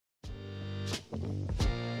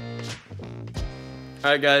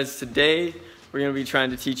Alright guys, today we're going to be trying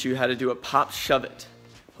to teach you how to do a pop shove it.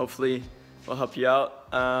 Hopefully we'll help you out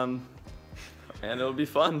and it'll be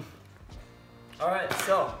fun. Alright,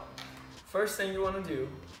 so first thing you want to do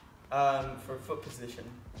for foot position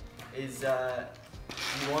is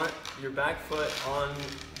you want your back foot on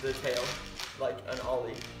the tail like an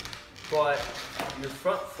ollie, but your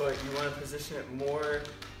front foot you want to position it more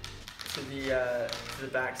to the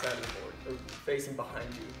back side of the board, or facing behind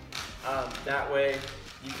you. That way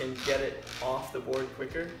you can get it off the board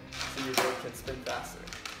quicker so your board can spin faster.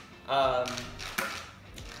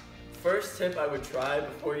 First tip I would try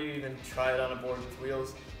before you even try it on a board with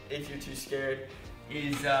wheels, if you're too scared,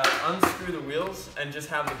 is unscrew the wheels and just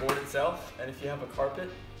have the board itself. And if you have a carpet,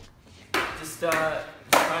 just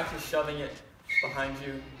practice shoving it behind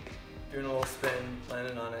you, doing a little spin,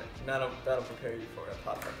 landing on it, and that'll prepare you for a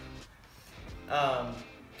pop shove.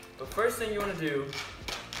 The first thing you want to do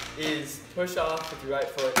is push off with your right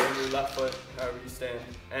foot or your left foot, however you stand,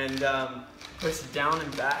 and push down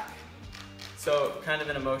and back. So kind of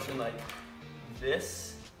in a motion like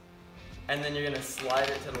this, and then you're going to slide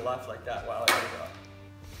it to the left like that while it goes up.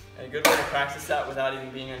 And a good way to practice that without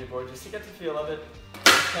even being on your board, just to get the feel of it,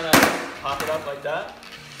 just kind of pop it up like that.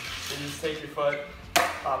 So you just take your foot,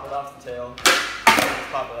 pop it off the tail, and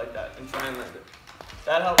just pop it like that, and try and land it.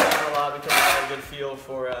 That helps out a lot because I have a good feel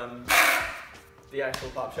for the actual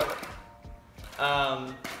pop shove it.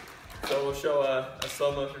 So we'll show a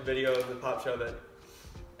slow motion video of the pop shove it,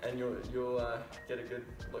 and you'll get a good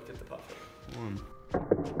look at the pop shove it.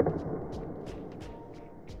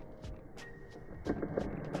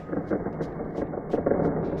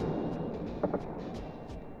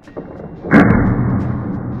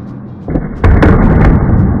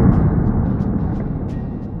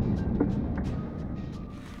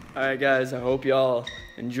 Alright guys, I hope y'all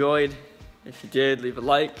enjoyed. If you did, leave a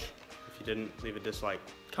like. If you didn't, leave a dislike.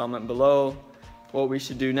 Comment below what we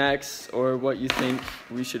should do next or what you think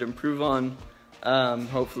we should improve on.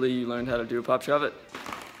 Hopefully you learned how to do a pop shove it.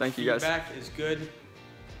 Thank you guys. Feedback is good.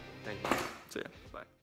 Thank you. See ya.